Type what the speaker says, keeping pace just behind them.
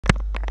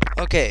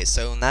Okay,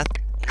 so now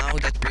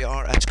that we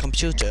are at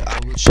computer, I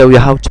will show you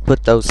how to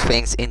put those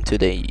things into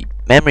the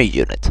memory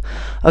unit.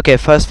 Okay,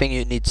 first thing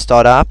you need to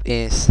start up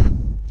is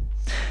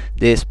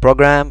this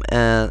program,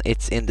 and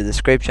it's in the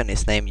description.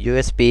 It's named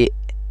USB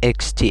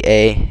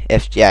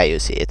XTA you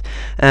see it.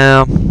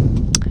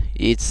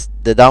 It's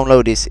the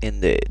download is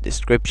in the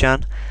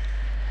description,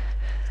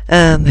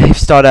 and if you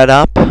start that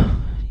up,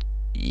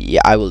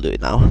 yeah, I will do it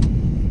now.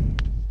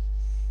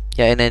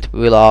 Yeah, and it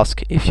will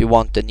ask if you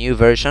want the new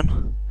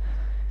version.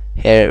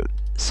 Here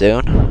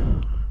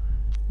soon.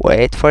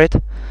 Wait for it.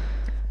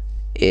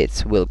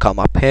 It will come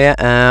up here.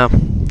 Kinda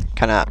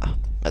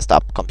messed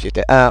up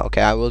computer.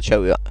 Okay, I will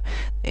show you.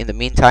 In the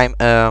meantime,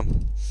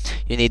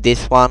 you need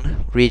this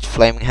one, Reach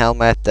Flaming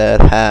Helmet, that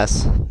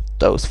has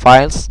those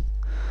files,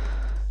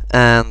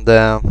 and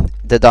the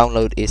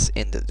download is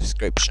in the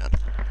description.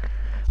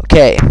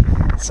 Okay,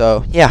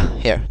 so yeah,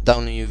 here,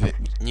 download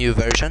new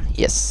version.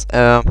 Yes.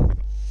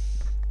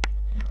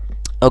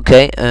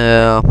 Okay,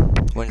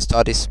 when you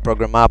start this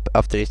program up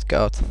after it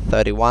got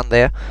 31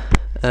 there,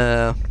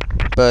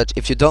 but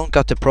if you don't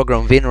got the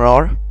program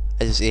WinRAR,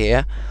 as you see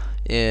here,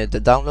 the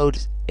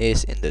download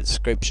is in the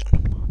description.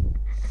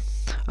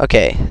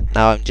 Okay,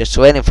 now I'm just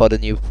waiting for the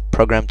new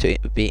program to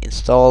be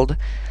installed.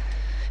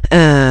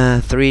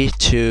 3,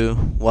 2,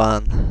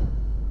 1.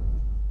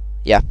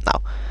 Yeah,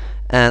 now.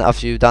 And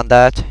after you've done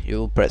that, you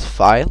will press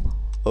File,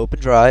 Open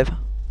Drive.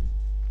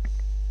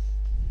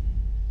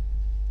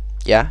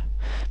 Yeah.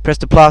 Press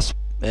the plus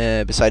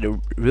beside the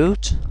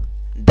root,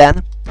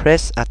 then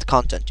press at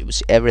content. You will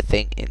see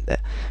everything in the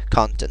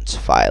contents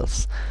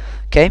files.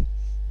 Okay,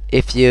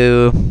 if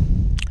you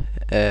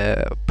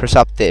press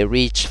up the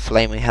Reach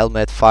Flaming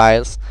Helmet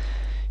files,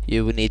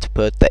 you will need to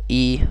put the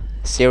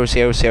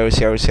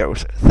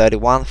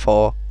E00000031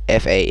 for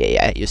FA.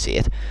 Yeah, you see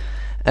it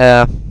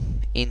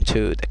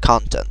into the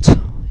content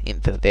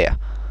into there.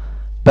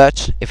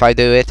 But if I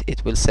do it,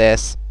 it will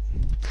says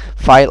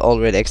file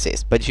already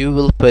exists, but you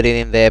will put it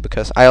in there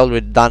because I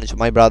already done it to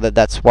my brother.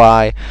 That's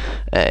why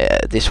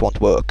this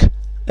won't work.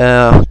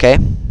 Okay,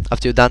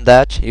 after you've done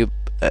that, you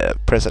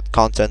press at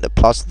content, the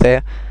plus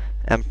there,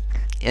 and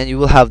you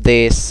will have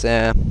this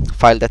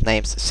file that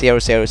names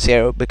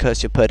 000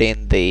 because you put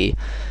in the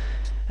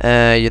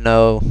you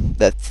know,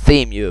 that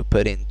theme you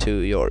put into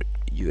your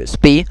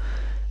USB.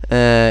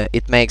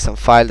 It makes some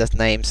file that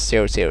names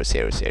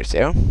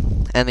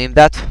 00000, and in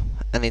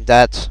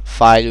that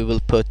file you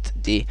will put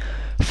the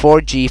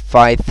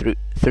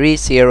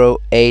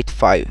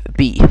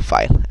 4G3085B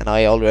file, and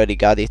I already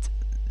got it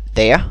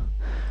there.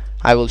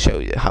 I will show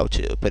you how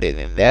to put it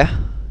in there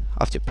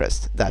after you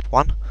press that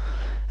one,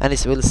 and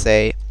it will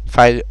say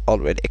file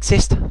already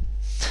exists.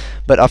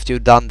 But after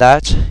you've done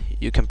that,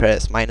 you can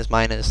press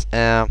minus.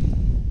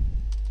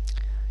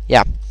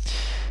 Yeah,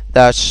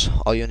 that's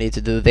all you need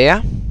to do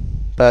there.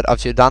 But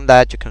after you've done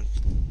that, you can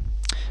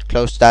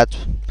close that.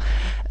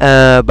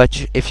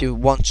 But if you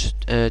want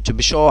to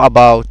be sure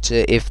about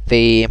if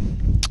the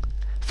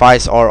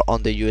files are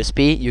on the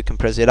USB, you can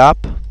press it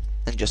up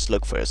and just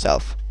look for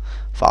yourself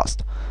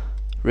fast.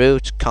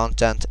 Root,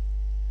 content,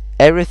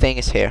 everything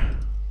is here.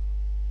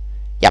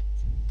 Yep,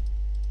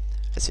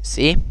 as you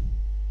see.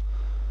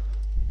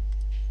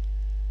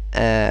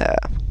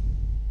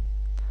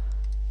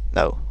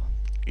 No,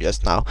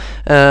 just now.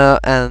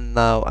 And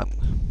now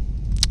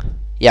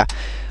yeah.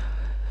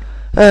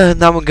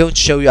 Now I'm going to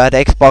show you at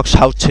Xbox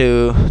how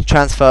to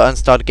transfer and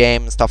start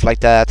game and stuff like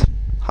that.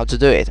 How to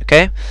do it,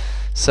 okay?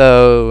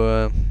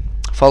 So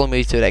follow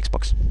me to the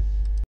Xbox.